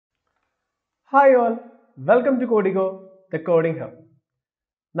Hi all, welcome to Codigo, the Coding Hub.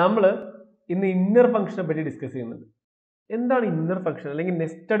 നമ്മൾ ഇന്ന് inner ഫംഗ്ഷനെ പറ്റി ഡിസ്കസ് ചെയ്യുന്നുണ്ട്. എന്താണ് ഇന്നർ ഫംഗ്ഷൻ അല്ലെങ്കിൽ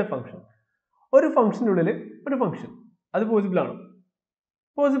നെസ്റ്റഡ് ഫംഗ്ഷൻ? ഒരു ഫംഗ്ഷനുള്ളിൽ ഒരു ഫംഗ്ഷൻ അത് പോസിബിൾ ആണ്.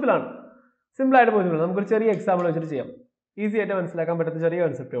 സിമ്പിൾ ആയിട്ട് പോസിബിൾ ആണ്. നമുക്കൊരു ചെറിയ എക്സാമ്പിൾ വെച്ചിട്ട് ചെയ്യാം. ഈസി ആയിട്ട് മനസ്സിലാക്കാൻ പറ്റുന്ന ചെറിയ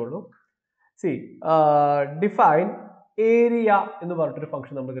കൺസെപ്റ്റേ ഉള്ളൂ. സി ഡിഫൈൻ ഏരിയ എന്ന് പറഞ്ഞിട്ടൊരു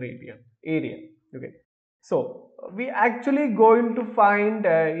ഫംഗ്ഷൻ നമ്മൾ ക്രിയേറ്റ് ചെയ്യാം. Area. Okay. So we actually going to find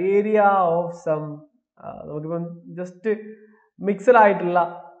area of some നമുക്കിപ്പം ജസ്റ്റ് മിക്സഡ് ആയിട്ടുള്ള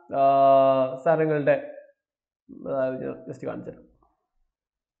സാധനങ്ങളുടെ ജസ്റ്റ് കാണിച്ചു തരാം.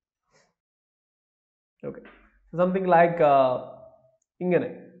 ഓക്കെ, സംതിങ് ലൈക്ക് ഇങ്ങനെ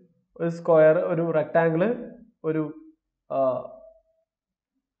ഒരു സ്ക്വയർ, ഒരു റെക്ടാങ്കിള്, ഒരു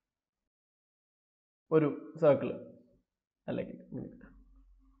സർക്കിള്, അല്ലെങ്കിൽ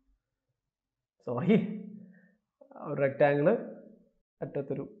സോറി, ഒരു റെക്ടാങ്കിള്,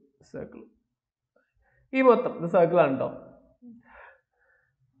 അറ്റത്തൊരു സർക്കിൾ. ഈ മൊത്തം ഇത് സർക്കിളാണ് കേട്ടോ.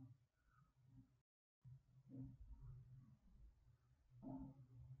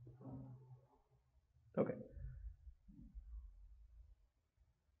 ഓക്കെ,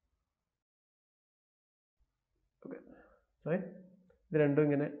 ഓക്കെ, സോറി, ഇത് രണ്ടും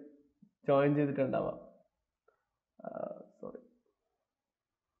ഇങ്ങനെ ജോയിൻ ചെയ്തിട്ടുണ്ടാവാം. സോറി.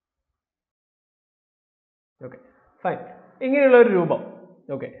 Okay, fine. ഇങ്ങനെയുള്ള ഒരു രൂപം.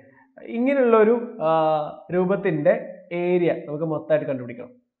 ഓക്കെ, ഇങ്ങനെയുള്ള ഒരു രൂപത്തിന്റെ ഏരിയ നമുക്ക് മൊത്തമായിട്ട്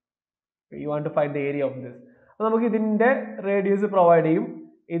കണ്ടുപിടിക്കണം. You want to find the area of this. അപ്പോൾ നമുക്ക് ഇതിന്റെ റേഡിയസ് പ്രൊവൈഡ് ചെയ്യും,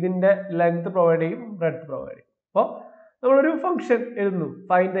 ഇതിന്റെ ലെങ്ത് പ്രൊവൈഡ് ചെയ്യും, ബ്രെഡ്ത്ത് പ്രൊവൈഡ് ചെയ്യും. അപ്പോൾ നമ്മളൊരു ഫംഗ്ഷൻ എഴുതുന്നു,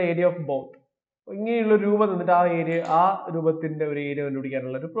 find the area of both. ഇങ്ങനെയുള്ള രൂപം തന്നിട്ട് ആ രൂപത്തിന്റെ ഒരു ഏരിയ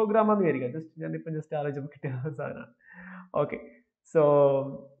കണ്ടുപിടിക്കാനുള്ള ഒരു പ്രോഗ്രാമാണെന്ന് വിചാരിക്കാം. ഞാനിപ്പം ജസ്റ്റ് ആലോചിച്ചപ്പോൾ കിട്ടിയ സാധനമാണ്. Okay, so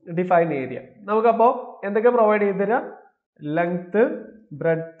define area. നമുക്കപ്പോൾ എന്തൊക്കെ പ്രൊവൈഡ് ചെയ്ത് തരാം? ലെങ്ത്,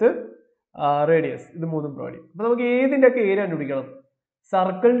 ബ്രെഡ്ത്ത്, റേഡിയസ്, ഇത് മൂന്നും പ്രൊവൈഡ് ചെയ്യും. അപ്പൊ നമുക്ക് ഏതിന്റെ ഒക്കെ ഏരിയ കണ്ടുപിടിക്കണം?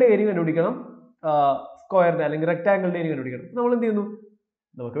 സർക്കിളിന്റെ ഏരിയ കണ്ടുപിടിക്കണം, സ്ക്വയറിന്റെ അല്ലെങ്കിൽ റെക്ടാങ്കിളിന്റെ ഏരിയ കണ്ടുപിടിക്കണം. നമ്മൾ എന്ത് ചെയ്യുന്നു?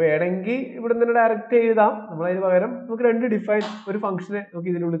 നമുക്ക് വേണമെങ്കിൽ ഇവിടെ നിന്ന് ഡയറക്റ്റ് എഴുതാം. നമ്മൾ അതിന് പകരം നമുക്ക് രണ്ട് ഒരു ഫംഗ്ഷനെ നമുക്ക്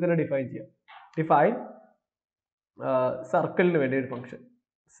ഇതിനുള്ളിൽ തന്നെ ഡിഫൈൻ ചെയ്യാം. ഡിഫൈൻ സർക്കിളിന് വേണ്ടി ഒരു ഫംഗ്ഷൻ,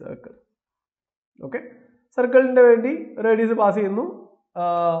 സർക്കിൾ. ഓക്കെ, സർക്കിളിന്റെ വേണ്ടി റേഡിയസ് പാസ് ചെയ്യുന്നു,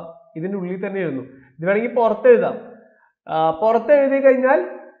 ഇതിന്റെ ഉള്ളിൽ തന്നെ എഴുതുന്നു. ഇത് വേണമെങ്കിൽ പുറത്ത് എഴുതാം. പുറത്ത് എഴുതി കഴിഞ്ഞാൽ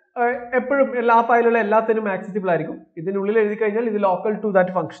എപ്പോഴും എല്ലാ ഫയലുള്ള എല്ലാത്തിനും ആക്സസിബിൾ ആയിരിക്കും. ഇതിനുള്ളിൽ എഴുതി കഴിഞ്ഞാൽ ഇത് ലോക്കൽ ടു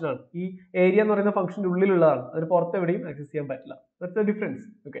ദാറ്റ് ഫംഗ്ഷൻ ആണ്. ഈ ഏരിയ എന്ന് പറയുന്ന ഫംഗ്ഷന്റെ ഉള്ളിലുള്ളതാണ്. അതിന് പുറത്ത് എവിടെയും ആക്സസ് ചെയ്യാൻ പറ്റില്ല. That's the difference.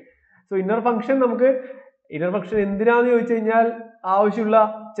 Okay, so inner function എന്തിനാന്ന് ചോദിച്ചു കഴിഞ്ഞാൽ ആവശ്യമുള്ള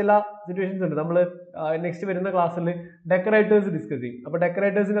ചില സിറ്റുവേഷൻസ് ഉണ്ട്. നമ്മൾ നെക്സ്റ്റ് വരുന്ന ക്ലാസ്സിൽ ഡെക്കറേറ്റേഴ്സ് ഡിസ്കസ് ചെയ്യും. അപ്പോൾ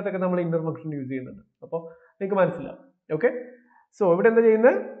ഡെക്കറേറ്റേഴ്സിനകത്തൊക്കെ നമ്മൾ ഇന്നർ ഫംഗ്ഷൻ യൂസ് ചെയ്യുന്നുണ്ട്. അപ്പോൾ നിങ്ങൾക്ക് മനസ്സിലാവും. ഓക്കെ, സോ ഇവിടെ എന്താ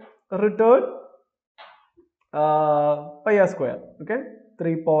ചെയ്യുന്നത്? Return pi r square. Okay,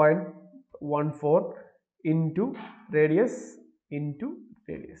 3.14 into radius.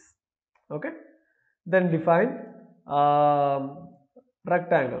 Okay, then define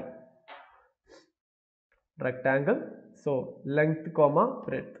rectangle. So length comma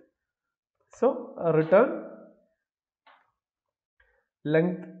breadth. So return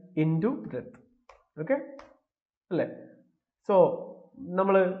length into breadth. Okay, അല്ലേ? സോ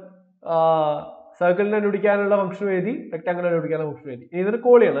നമ്മൾ സർക്കിളിനെ കണ്ടുപിടിക്കാനുള്ള ഫംഗ്ഷൻ എഴുതി, റെക്ടാങ്കിളിനെ കണ്ടുപിടിക്കാനുള്ള ഫംഗ്ഷൻ എഴുതി. ഇതൊരു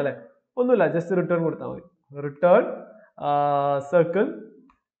കോൾ ചെയ്യണം അല്ലേ? ഒന്നുമില്ല, ജസ്റ്റ് റിട്ടേൺ കൊടുത്താൽ മതി. Return circle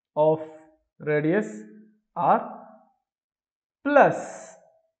of radius R plus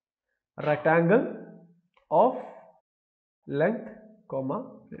rectangle of length comma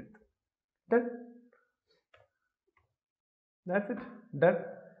breadth. Done. That's it. Done.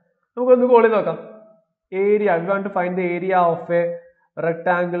 നമുക്കൊന്ന് കോൾ ചെയ്ത് നോക്കാം. Area, we want to find the area of a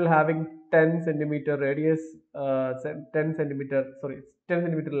rectangle having 10 centimeter radius, 10 centimeter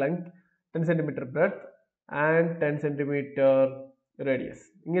length, 10 centimeter breadth and 10 centimeter radius.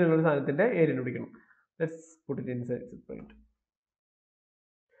 ഇങ്ങനെയുള്ള ഒരു സാധനത്തിന്റെ area കണ്ടുപിടിക്കണം. Let's put it inside this point.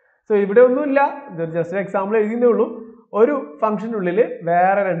 So ഇവിടെ ഒന്നുമില്ല, just example എഴുതിയേ ഉള്ളൂ. ഒരു ഫംഗ്ഷനുള്ളിൽ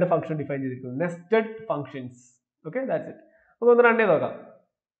വേറെ രണ്ട് ഫംഗ്ഷൻ ഡിഫൈൻ ചെയ്തിരിക്കുന്നു, nested functions. Okay, that's it. നമുക്ക് ഒന്ന് റൺ ചെയ്ത് നോക്കാം,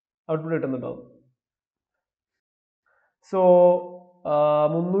 ഔട്ട്പുട്ട് കിട്ടുന്നുണ്ടോ? സോ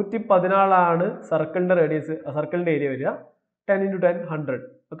 314 സർക്കിളിന്റെ റേഡിയസ്, സർക്കിളിന്റെ ഏരിയ വരിക. 10 into 10 100.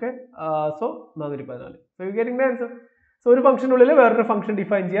 Okay, so 414. So you getting the answer. So ഒരു ഫംഗ്ഷനുള്ളിൽ വേറൊരു ഫംഗ്ഷൻ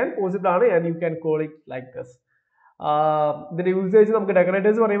ഡിഫൈൻ ചെയ്യാൻ പോസിബിൾ ആണ്, and you can call it like this. ഇതിന്റെ യൂസേജ് നമുക്ക്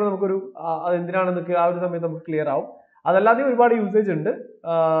ഡെക്കറേറ്റേഴ്സ് പറയുമ്പോൾ നമുക്കൊരു അതെന്തിനാണെന്നൊക്കെ ആ ഒരു സമയത്ത് നമുക്ക് ക്ലിയർ ആവും. അതല്ലാതെ ഒരുപാട് യൂസേജ് ഉണ്ട്.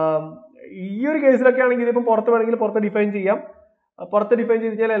 ഈ ഒരു കേസിലൊക്കെ ആണെങ്കിൽ ഇതിപ്പോൾ പുറത്ത് വേണമെങ്കിൽ പുറത്ത് ഡിഫൈൻ ചെയ്യാം. പുറത്ത് ഡിഫൈൻ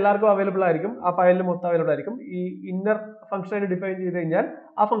ചെയ്ത് കഴിഞ്ഞാൽ എല്ലാവർക്കും അവൈലബിൾ ആയിരിക്കും, ആ ഫയലിൽ മൊത്തം അവൈലബിൾ ആയിരിക്കും. ഈ ഇന്നർ ഫംഗ്ഷൻ ആയിട്ട് ഡിഫൈൻ ചെയ്ത് കഴിഞ്ഞാൽ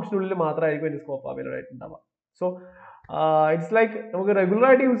ആ ഫംഗ്ഷനുള്ളിൽ മാത്രമായിരിക്കും അതിന്റെ scope available ആയിട്ടുണ്ടാവുക. So it's like നമുക്ക് റെഗുലർ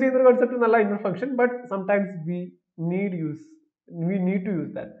ആയിട്ട് യൂസ് ചെയ്യുന്ന ഒരു കൺസെപ്റ്റ് നല്ല inner function, but sometimes we need to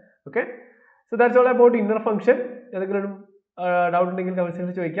use that. Okay, so that's all about inner function. ഏതെങ്കിലും ഡൗട്ട് ഉണ്ടെങ്കിൽ കമന്റ്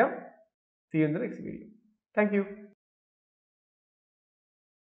സെക്ഷനിൽ ചോദിക്കാം. See you in the next video. Thank you.